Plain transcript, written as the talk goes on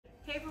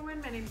Hey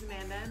everyone, my name is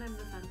Amanda and I'm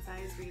the Fun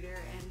Size Reader,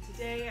 and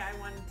today I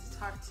wanted to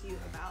talk to you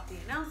about the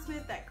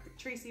announcement that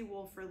Tracy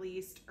Wolff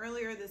released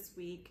earlier this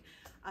week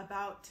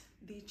about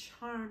the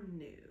charm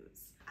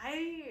news.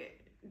 I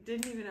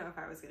didn't even know if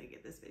I was going to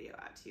get this video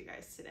out to you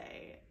guys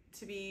today.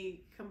 To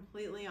be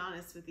completely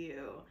honest with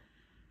you,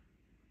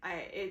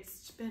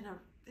 it's been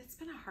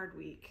a hard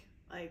week.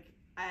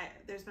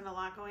 There's been a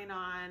lot going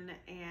on,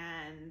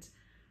 and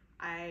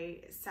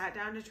I sat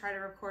down to try to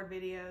record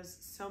videos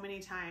so many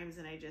times,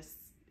 and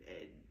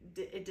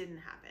it didn't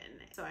happen.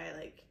 So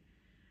I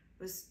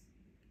was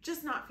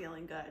just not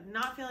feeling good,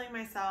 not feeling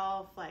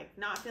myself,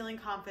 not feeling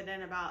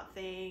confident about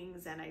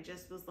things, and I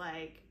just was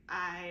like,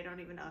 I don't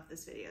even know if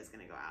this video is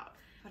gonna go out.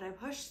 But I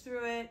pushed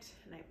through it,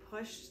 and I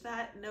pushed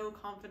that no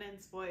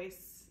confidence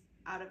voice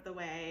out of the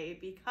way,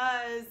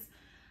 because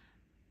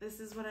this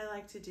is what I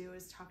like to do,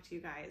 is talk to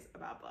you guys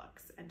about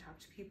books and talk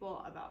to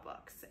people about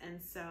books.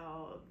 And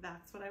so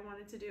that's what I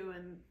wanted to do,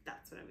 and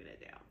that's what I'm gonna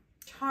do.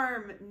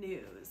 Charm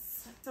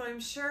news. So I'm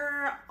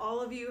sure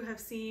all of you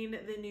have seen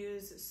the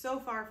news so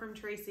far from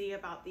Tracy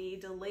about the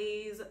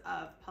delays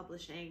of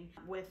publishing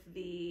with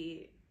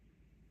the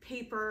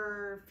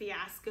paper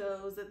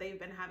fiascos that they've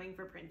been having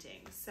for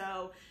printing.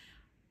 So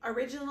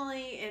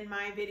originally in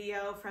my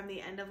video from the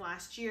end of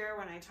last year,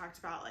 when I talked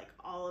about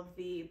all of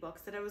the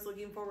books that I was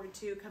looking forward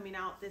to coming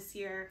out this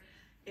year,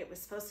 it was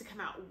supposed to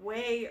come out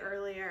way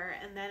earlier,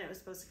 and then it was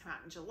supposed to come out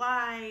in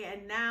July,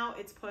 and now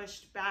it's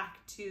pushed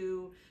back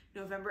to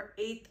November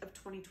 8th of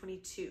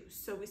 2022.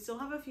 So we still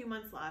have a few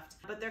months left,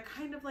 but they're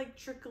kind of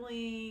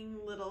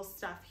trickling little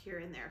stuff here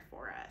and there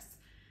for us.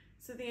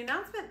 So the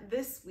announcement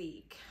this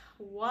week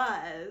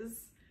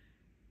was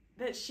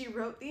that she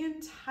wrote the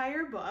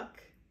entire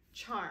book,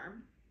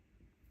 Charm,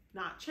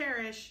 not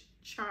Cherish,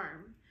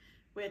 Charm,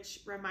 which,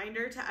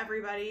 reminder to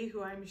everybody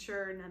who I'm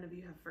sure none of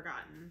you have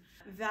forgotten,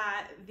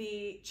 that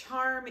the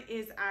Charm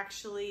is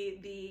actually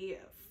the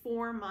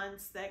 4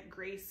 months that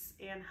Grace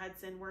and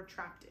Hudson were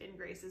trapped in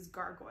Grace's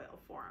gargoyle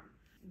form.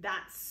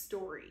 That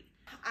story.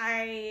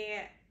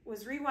 I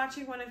was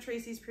rewatching one of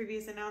Tracy's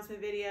previous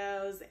announcement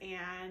videos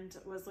and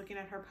was looking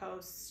at her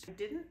post. I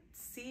didn't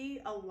see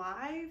a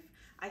live.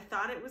 I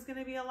thought it was going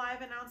to be a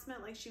live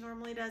announcement like she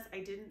normally does. I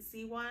didn't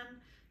see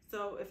one.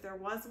 So if there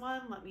was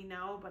one, let me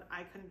know, but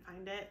I couldn't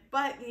find it.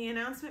 But the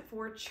announcement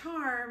for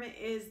Charm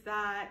is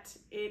that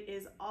it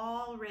is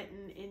all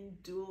written in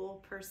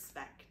dual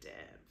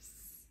perspectives.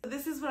 So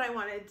this is what I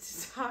wanted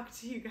to talk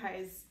to you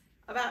guys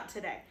about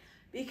today,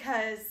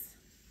 because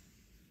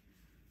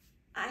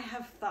I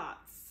have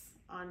thoughts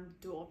on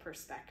dual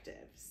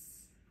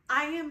perspectives.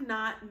 I am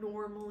not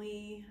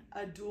normally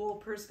a dual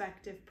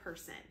perspective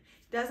person.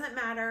 Doesn't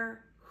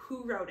matter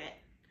who wrote it.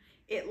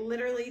 It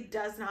literally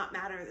does not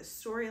matter the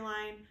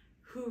storyline,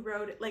 who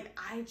wrote it.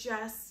 I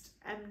just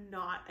am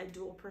not a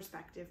dual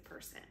perspective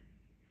person.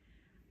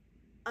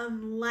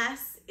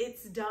 Unless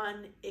it's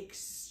done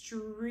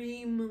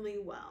extremely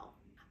well.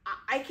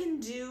 I can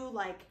do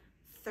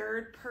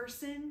third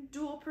person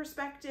dual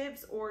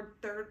perspectives or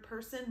third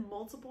person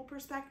multiple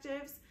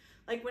perspectives.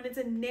 When it's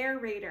a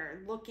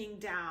narrator looking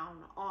down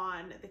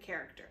on the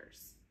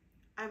characters.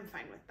 I'm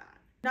fine with that.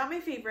 Not my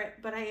favorite,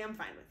 but I am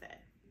fine with it.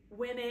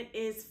 When it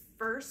is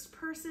first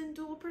person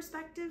dual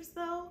perspectives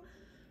though,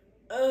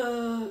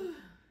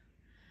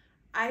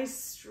 I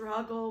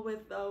struggle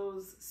with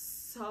those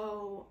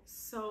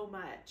so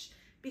much,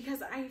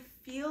 because I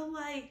feel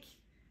like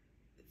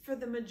for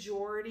the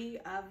majority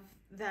of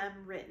them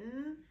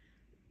written,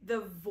 the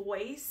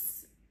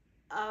voice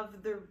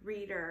of the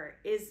reader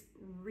is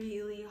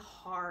really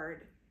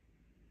hard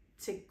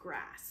to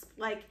grasp.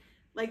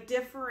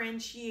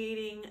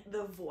 Differentiating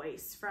the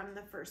voice from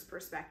the first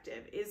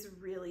perspective is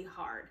really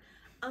hard,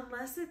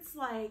 unless it's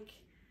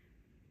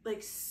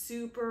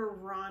super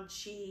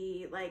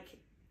raunchy,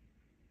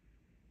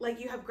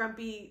 you have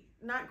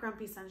not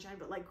grumpy sunshine,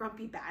 but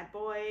grumpy bad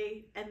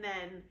boy, and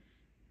then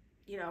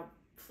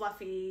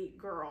fluffy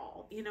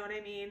girl, you know what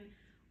I mean,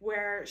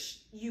 where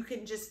you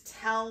can just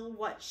tell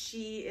what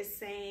she is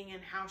saying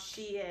and how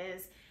she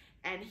is,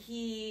 and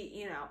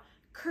he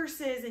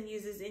curses and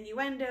uses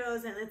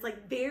innuendos, and it's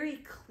very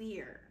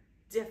clear,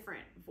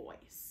 different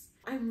voice.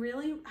 I don't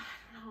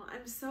know,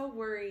 I'm so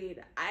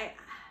worried.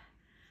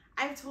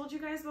 I've told you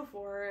guys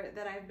before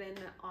that I've been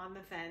on the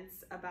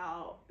fence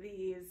about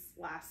these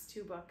last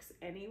 2 books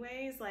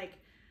anyways.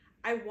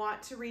 I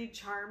want to read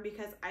Charm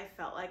because I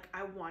felt like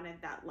I wanted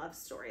that love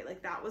story.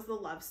 That was the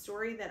love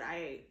story that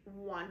I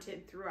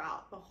wanted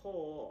throughout the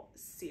whole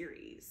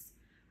series.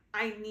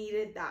 I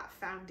needed that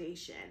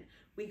foundation.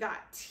 We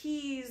got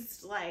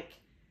teased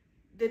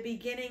the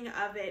beginning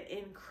of it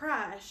in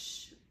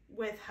Crush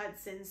with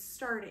Hudson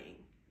starting.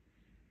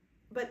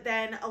 But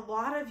then a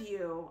lot of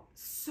you,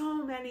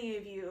 so many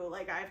of you,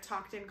 I've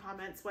talked in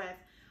comments with,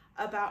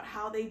 about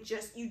how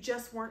you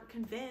just weren't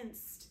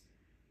convinced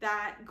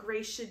that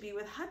Grace should be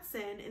with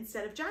Hudson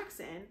instead of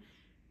Jackson.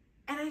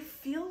 And I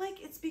feel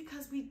like it's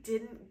because we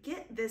didn't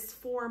get this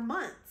 4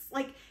 months.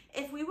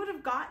 If we would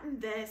have gotten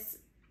this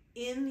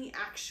in the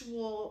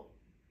actual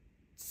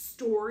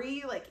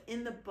story, like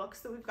in the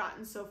books that we've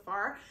gotten so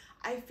far,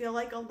 I feel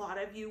like a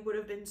lot of you would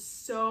have been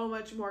so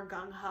much more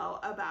gung-ho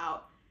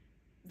about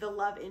the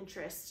love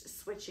interest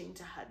switching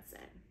to Hudson.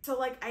 So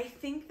like, I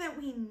think that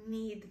we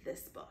need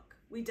this book.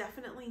 We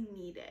definitely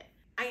need it.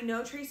 I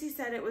know Tracy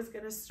said it was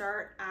going to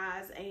start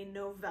as a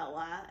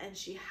novella, and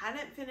she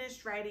hadn't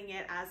finished writing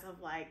it as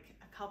of like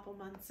a couple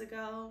months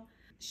ago.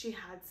 She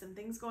had some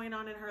things going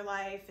on in her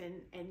life,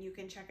 and you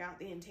can check out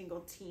the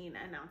Entangled Teen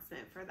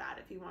announcement for that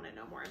if you want to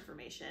know more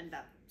information.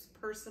 That's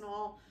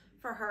personal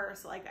for her,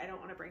 so like I don't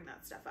want to bring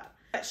that stuff up.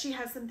 But she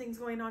has some things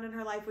going on in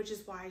her life, which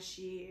is why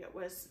she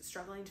was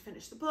struggling to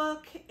finish the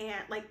book,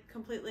 and like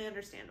completely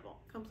understandable,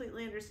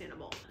 completely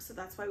understandable. So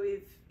that's why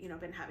we've, you know,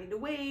 been having to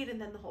wait,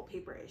 and then the whole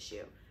paper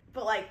issue.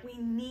 But like, we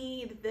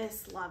need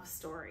this love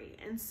story,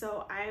 and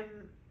so I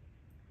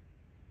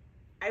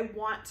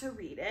want to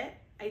read it.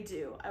 I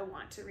do. I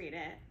want to read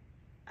it.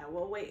 I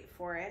will wait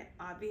for it,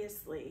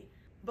 obviously.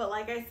 But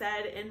like I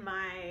said in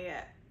my,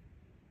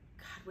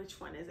 God, which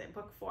one is it?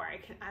 Book 4.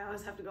 I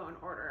always have to go in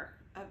order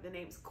of the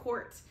names.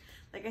 Court.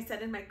 Like I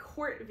said in my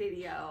Court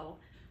video,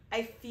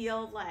 I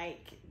feel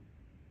like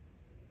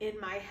in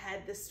my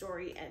head the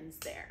story ends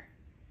there.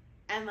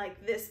 And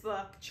like this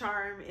book,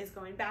 Charm, is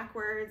going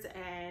backwards,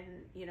 and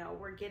you know,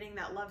 we're getting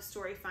that love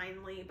story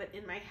finally, but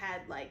in my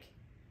head, like,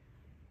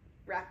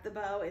 wrap the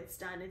bow, it's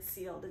done, it's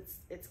sealed,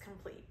 it's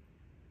complete,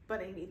 but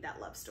I need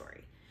that love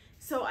story.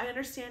 So I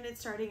understand it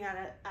starting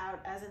out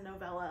as a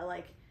novella.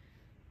 Like,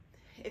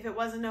 if it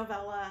was a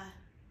novella,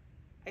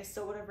 I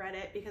still would have read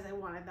it because I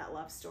wanted that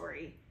love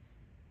story,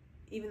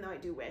 even though I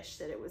do wish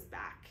that it was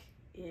back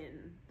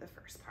in the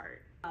first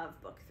part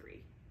of book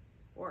 3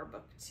 or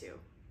book 2.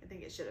 I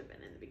think it should have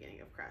been in the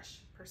beginning of Crush,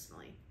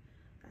 personally.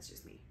 That's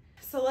just me.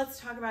 So let's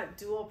talk about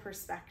dual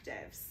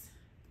perspectives.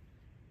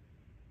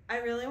 I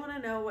really want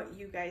to know what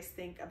you guys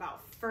think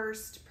about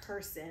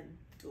first-person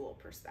dual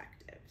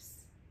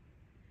perspectives.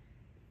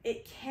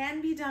 It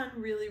can be done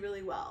really,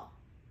 really well,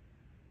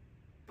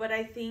 but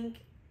I think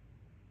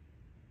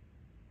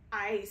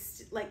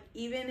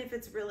even if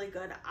it's really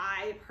good,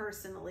 I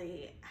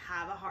personally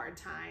have a hard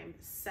time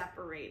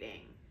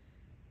separating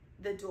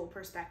the dual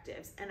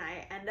perspectives, and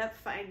I end up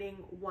finding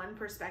one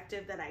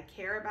perspective that I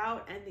care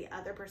about and the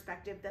other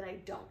perspective that I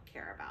don't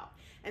care about.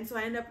 And so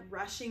I end up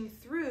rushing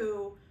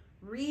through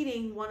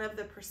reading one of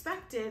the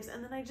perspectives,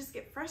 and then I just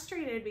get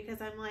frustrated because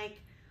I'm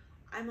like,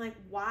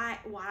 why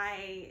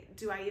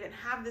do I even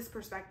have this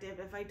perspective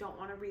if I don't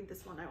want to read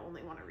this one? I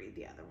only want to read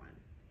the other one.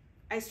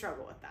 I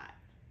struggle with that.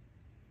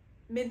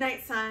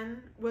 Midnight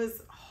Sun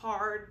was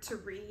hard to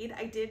read.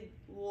 I did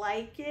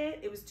like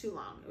it. It was too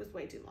long. It was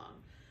way too long.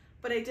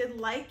 But I did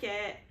like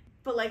it,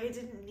 but like, I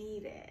didn't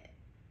need it.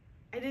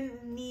 I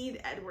didn't need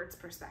Edward's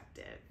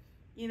perspective.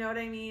 You know what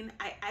I mean?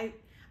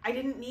 I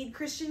didn't need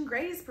Christian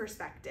Grey's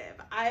perspective.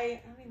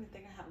 I don't even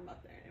think I have them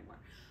up there anymore.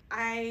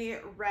 I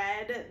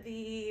read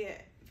the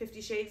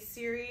 50 Shades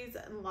series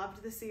and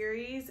loved the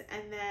series,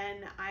 and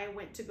then I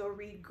went to go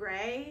read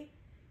Grey,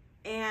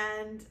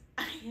 and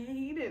I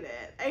hated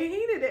it. I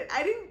hated it.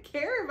 I didn't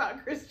care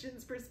about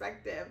Christian's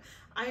perspective.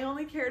 I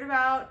only cared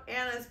about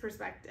Anna's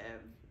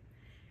perspective.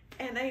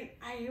 And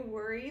I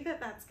worry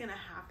that that's going to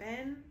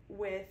happen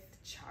with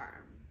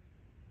Charm,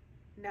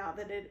 now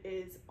that it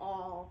is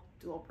all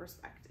dual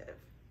perspective.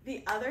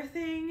 The other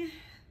thing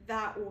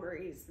that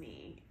worries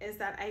me is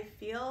that I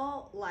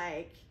feel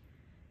like,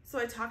 so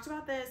I talked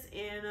about this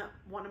in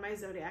one of my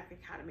Zodiac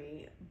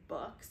Academy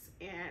books,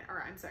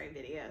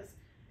 videos.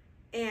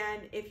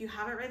 And if you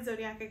haven't read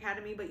Zodiac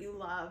Academy, but you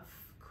love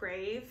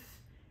Crave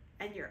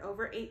and you're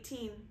over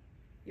 18,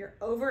 you're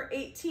over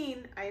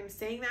 18. I am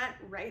saying that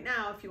right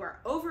now. If you are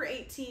over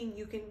 18,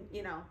 you can,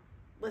 you know,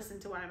 listen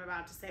to what I'm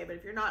about to say. But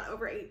if you're not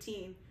over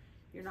 18,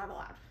 you're not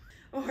allowed.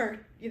 Or,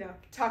 you know,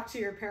 talk to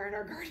your parent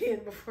or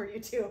guardian before you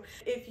do.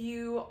 If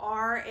you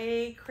are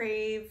a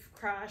Crave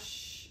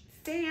Crush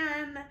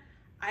fan,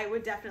 I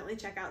would definitely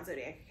check out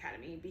Zodiac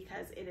Academy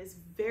because it is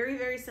very,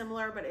 very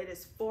similar, but it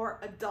is for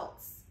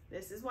adults.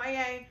 This is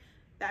YA,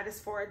 that is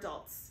for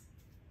adults.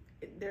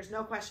 There's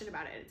no question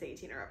about it. It's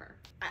 18 or over.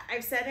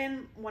 I've said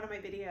in one of my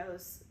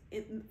videos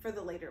for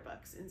the later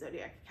books in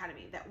Zodiac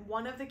Academy that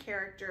one of the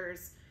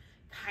characters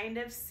kind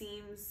of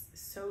seems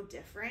so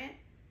different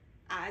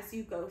as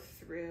you go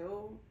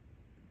through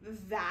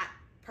that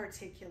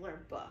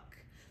particular book.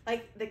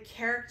 Like the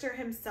character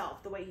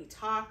himself, the way he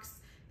talks,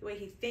 the way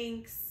he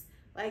thinks,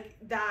 like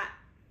that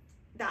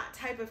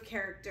type of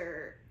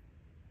character,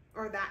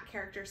 or that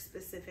character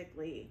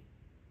specifically,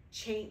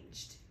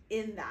 changed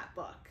in that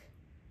book.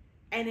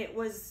 And it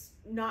was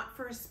not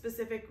for a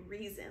specific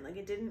reason. Like,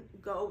 it didn't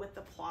go with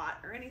the plot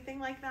or anything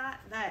like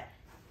that, that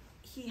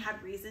he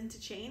had reason to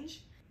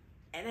change.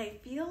 And I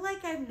feel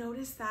like I've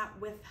noticed that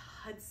with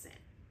Hudson.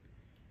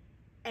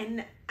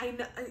 And I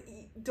know,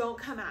 don't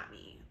come at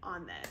me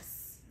on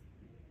this.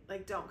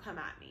 Like, don't come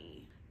at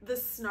me. The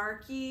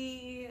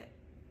snarky,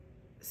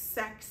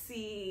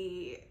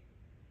 sexy,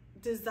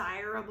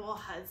 desirable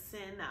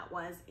Hudson that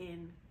was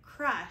in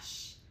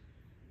Crush,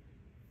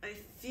 I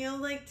feel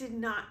like did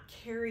not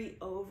carry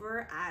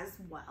over as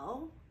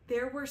well.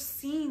 there were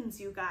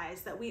scenes, you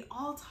guys, that we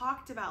all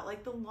talked about,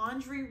 like the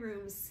laundry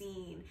room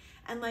scene,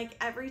 and like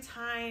every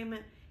time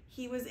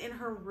he was in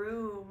her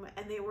room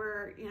and they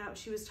were, you know,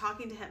 she was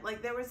talking to him,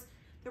 like there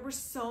were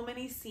so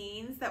many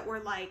scenes that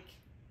were like,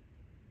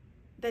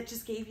 that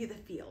just gave you the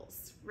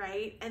feels,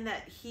 right? And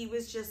that he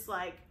was just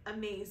like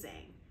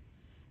amazing.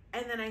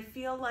 And then I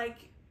feel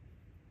like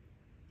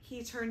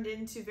he turned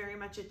into very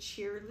much a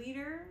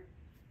cheerleader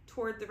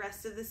toward the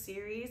rest of the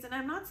series. And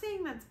I'm not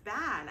saying that's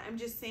bad. I'm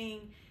just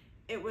saying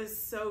it was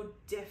so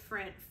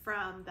different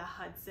from the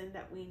Hudson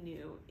that we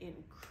knew in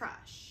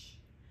Crush.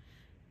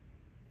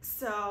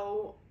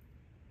 So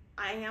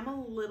I am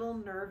a little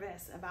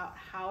nervous about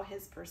how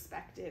his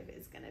perspective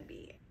is going to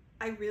be.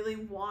 I really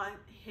want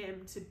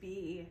him to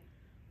be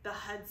the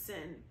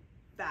Hudson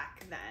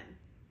back then.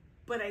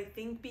 But I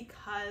think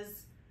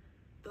because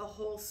the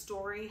whole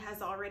story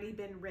has already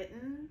been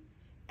written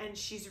and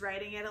she's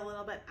writing it a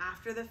little bit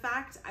after the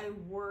fact, I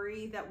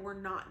worry that we're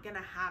not going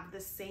to have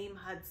the same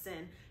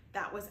Hudson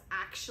that was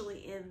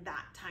actually in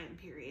that time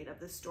period of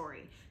the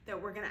story,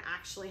 that we're going to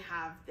actually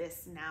have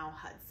this now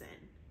Hudson,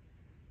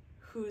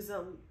 who's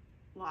a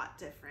lot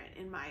different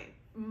in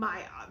my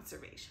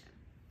observation.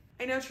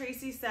 I know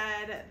Tracy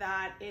said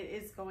that it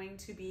is going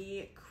to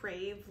be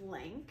Crave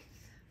length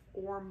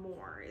or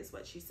more is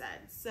what she said.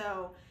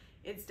 So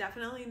it's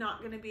definitely not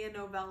going to be a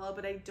novella,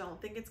 but I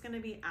don't think it's going to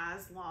be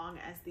as long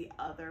as the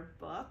other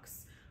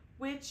books,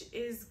 which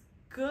is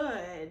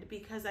good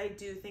because I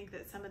do think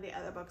that some of the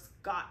other books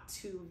got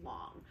too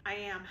long. I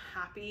am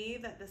happy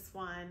that this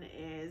one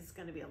is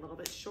going to be a little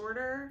bit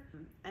shorter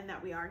and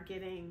that we are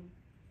getting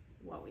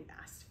what we've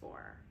asked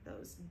for,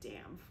 those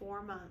damn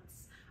 4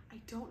 months.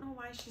 I don't know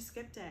why she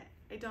skipped it.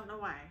 I don't know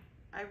why.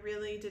 I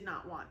really did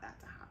not want that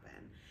to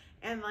happen.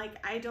 And like,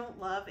 I don't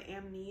love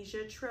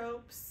amnesia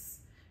tropes.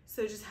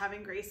 So just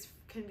having Grace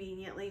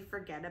conveniently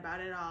forget about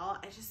it all,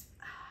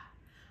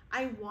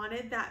 I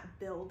wanted that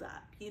build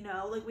up, you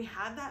know, like we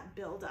had that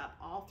build up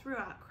all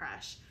throughout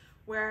Crush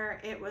where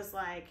it was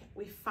like,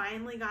 we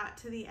finally got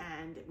to the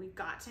end. We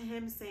got to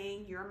him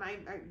saying, "You're my,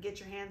 get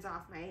your hands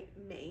off my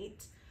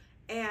mate."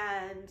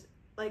 And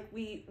like,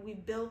 we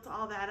built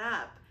all that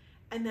up.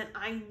 And then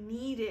I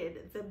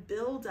needed the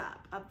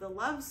buildup of the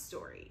love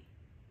story.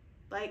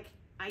 Like,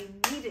 I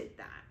needed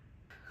that.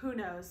 Who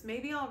knows?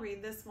 Maybe I'll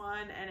read this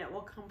one and it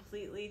will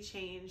completely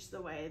change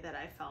the way that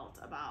I felt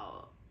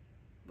about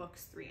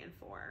books 3 and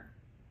 4.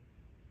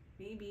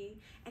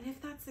 Maybe. And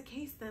if that's the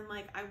case, then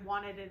like I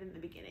wanted it in the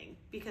beginning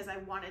because I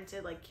wanted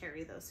to like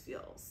carry those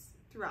feels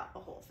throughout the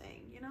whole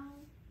thing, you know?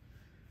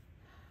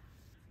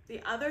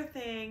 The other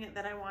thing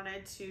that I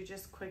wanted to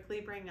just quickly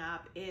bring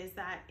up is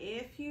that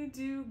if you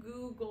do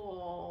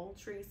Google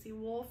Tracy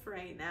Wolff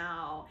right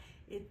now,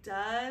 it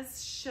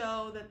does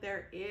show that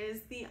there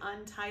is the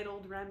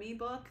untitled Remy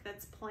book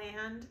that's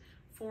planned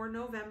for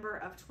November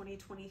of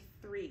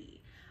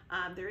 2023.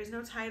 There is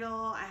no title.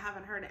 I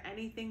haven't heard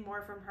anything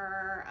more from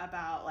her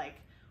about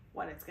like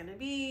what it's gonna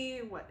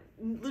be,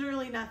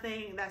 literally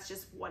nothing. That's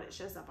just what it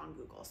shows up on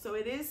Google. So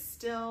it is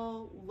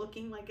still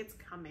looking like it's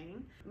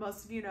coming.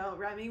 Most of you know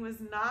Remy was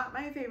not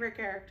my favorite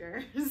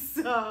character,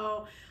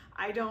 so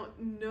I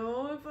don't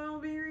know if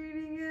I'll be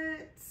reading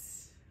it.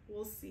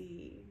 We'll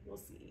see, we'll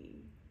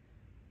see.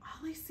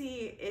 All I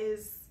see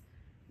is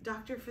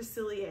Dr.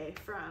 Facilier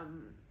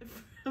from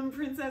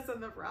Princess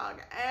and the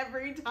Frog.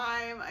 Every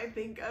time I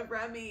think of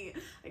Remy,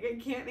 like I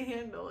can't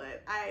handle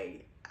it.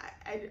 I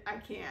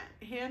can't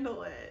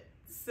handle it.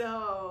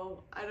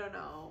 So I don't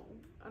know.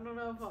 I don't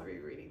know if I'll be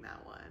reading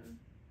that one.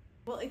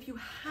 Well, if you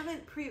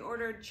haven't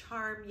pre-ordered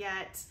Charm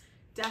yet,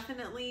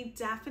 definitely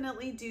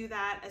do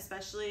that,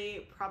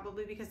 especially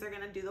probably because they're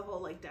gonna do the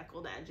whole like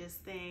deckled edges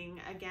thing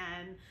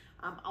again.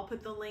 I'll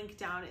put the link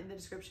down in the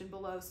description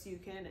below so you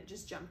can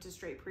just jump to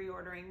straight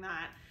pre-ordering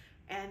that.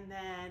 And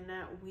then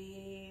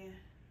we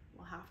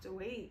will have to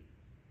wait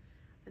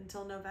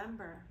until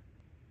November.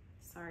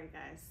 Sorry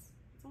guys,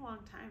 it's a long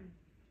time.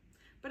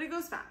 But it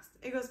goes fast.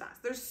 It goes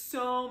fast. There's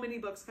so many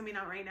books coming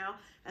out right now,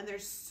 and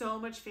there's so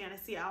much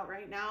fantasy out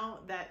right now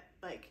that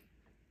like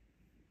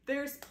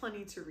there's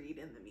plenty to read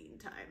in the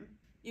meantime.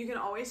 You can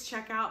always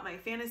check out my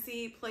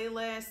fantasy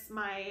playlists,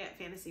 my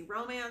fantasy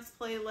romance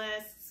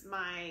playlists,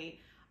 my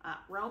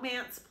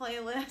romance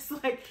playlist.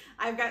 Like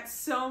I've got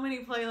so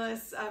many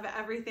playlists of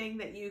everything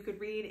that you could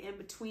read in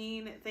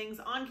between, things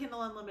on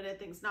Kindle Unlimited,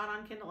 things not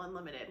on Kindle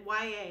Unlimited,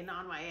 YA,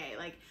 non-YA,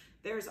 like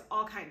there's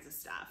all kinds of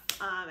stuff.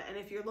 And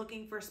if you're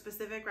looking for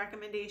specific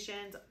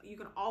recommendations, you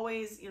can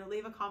always, you know,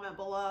 leave a comment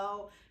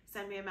below,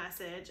 send me a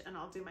message, and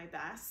I'll do my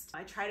best.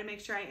 I try to make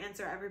sure I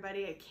answer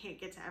everybody. I can't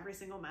get to every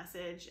single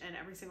message and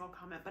every single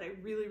comment, but I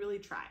really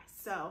try.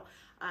 So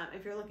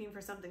if you're looking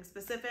for something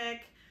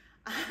specific,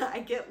 I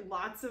get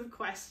lots of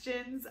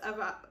questions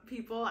about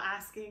people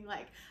asking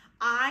like,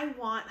 I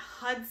want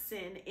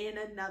Hudson in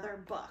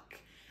another book.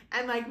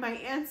 And like my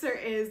answer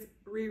is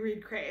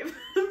reread Crave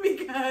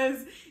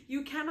because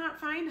you cannot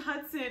find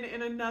Hudson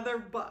in another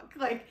book.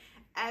 Like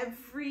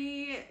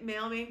every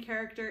male main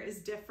character is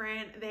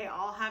different. They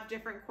all have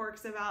different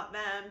quirks about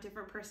them,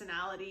 different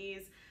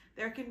personalities.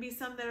 There can be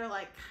some that are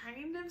like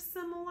kind of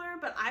similar,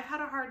 but I've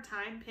had a hard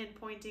time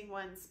pinpointing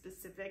one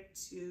specific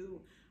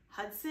to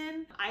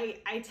Hudson.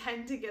 I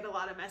tend to get a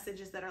lot of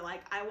messages that are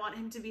like, I want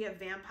him to be a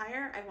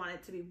vampire. I want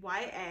it to be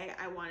YA.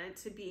 I want it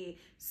to be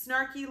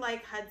snarky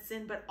like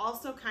Hudson, but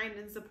also kind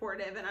and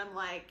supportive. And I'm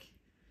like,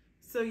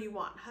 so you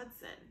want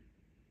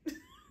Hudson?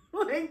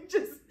 Like,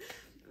 just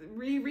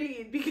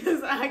reread,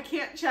 because I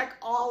can't check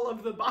all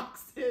of the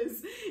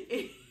boxes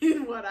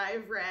in what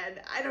I've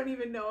read. I don't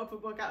even know if a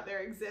book out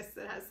there exists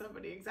that has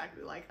somebody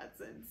exactly like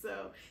Hudson.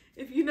 So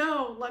if you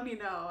know, let me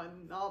know,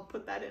 and I'll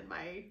put that in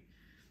my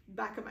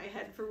back of my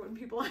head for when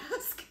people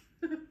ask.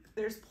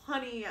 There's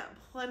plenty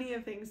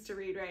of things to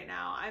read right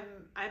now.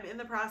 I'm in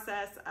the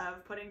process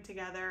of putting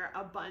together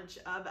a bunch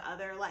of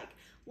other like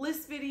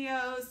list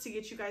videos to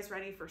get you guys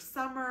ready for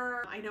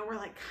summer. I know we're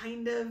like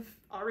kind of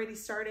already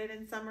started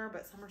in summer,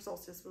 but summer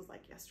solstice was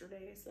like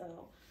yesterday,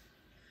 so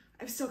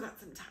I've still got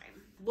some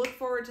time. Look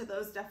forward to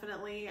those,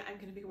 definitely. I'm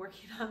gonna be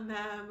working on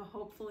them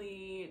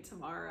hopefully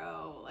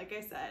tomorrow. Like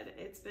I said,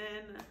 it's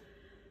been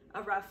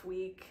a rough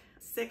week.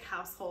 Sick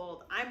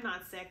household. I'm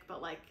not sick,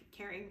 but like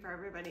caring for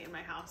everybody in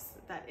my house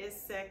that is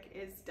sick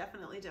is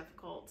definitely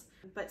difficult,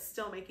 but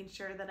still making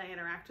sure that I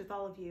interact with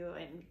all of you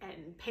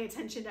and pay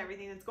attention to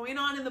everything that's going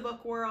on in the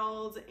book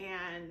world,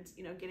 and,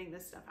 you know, getting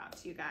this stuff out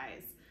to you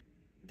guys.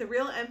 The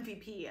real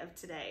MVP of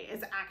today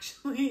is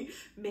actually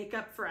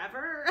Makeup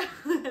Forever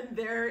and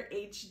their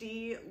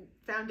HD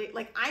foundation.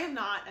 Like, I am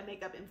not a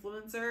makeup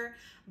influencer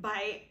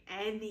by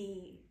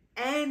any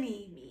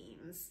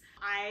means.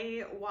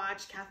 I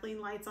watch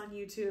Kathleen Lights on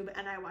YouTube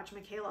and I watch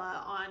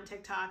Michaela on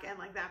TikTok, and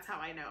like that's how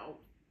I know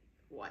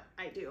what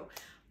I do,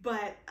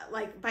 but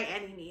like by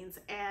any means.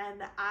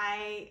 And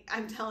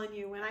I'm telling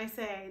you, when I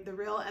say the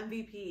real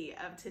MVP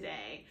of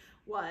today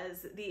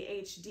was the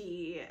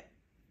HD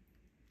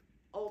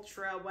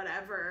ultra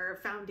whatever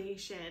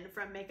foundation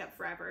from Makeup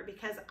Forever,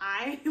 because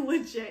I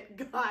legit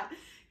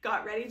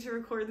got ready to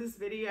record this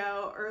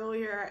video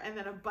earlier, and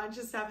then a bunch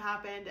of stuff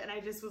happened, and I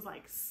just was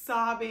like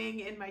sobbing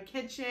in my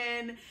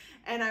kitchen,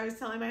 and I was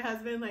telling my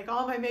husband like,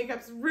 all my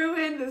makeup's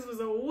ruined, this was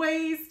a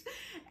waste.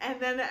 And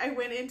then I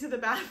went into the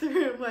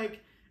bathroom like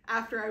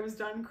after I was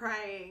done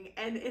crying,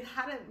 and it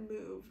hadn't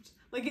moved.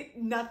 Like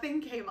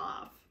nothing came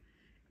off.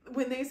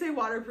 When they say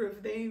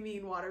waterproof, they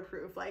mean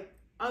waterproof. Like,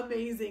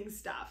 amazing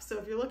stuff. So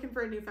if you're looking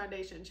for a new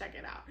foundation, check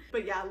it out.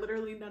 But yeah,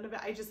 literally none of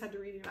it. I just had to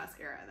redo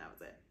mascara and that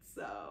was it.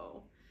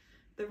 So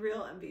the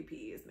real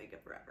MVP is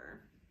Makeup Forever.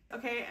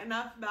 Okay,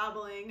 enough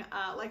babbling.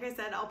 Like I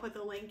said, I'll put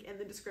the link in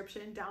the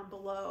description down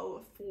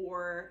below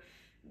for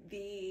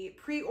the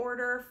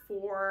pre-order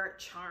for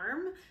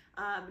Charm.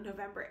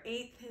 November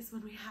 8th is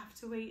when we have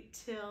to wait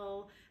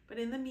till. But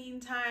in the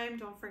meantime,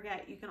 don't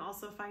forget, you can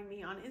also find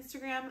me on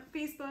Instagram,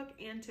 Facebook,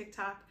 and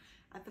TikTok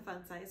at The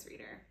Fun Size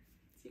Reader.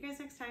 See you guys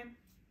next time.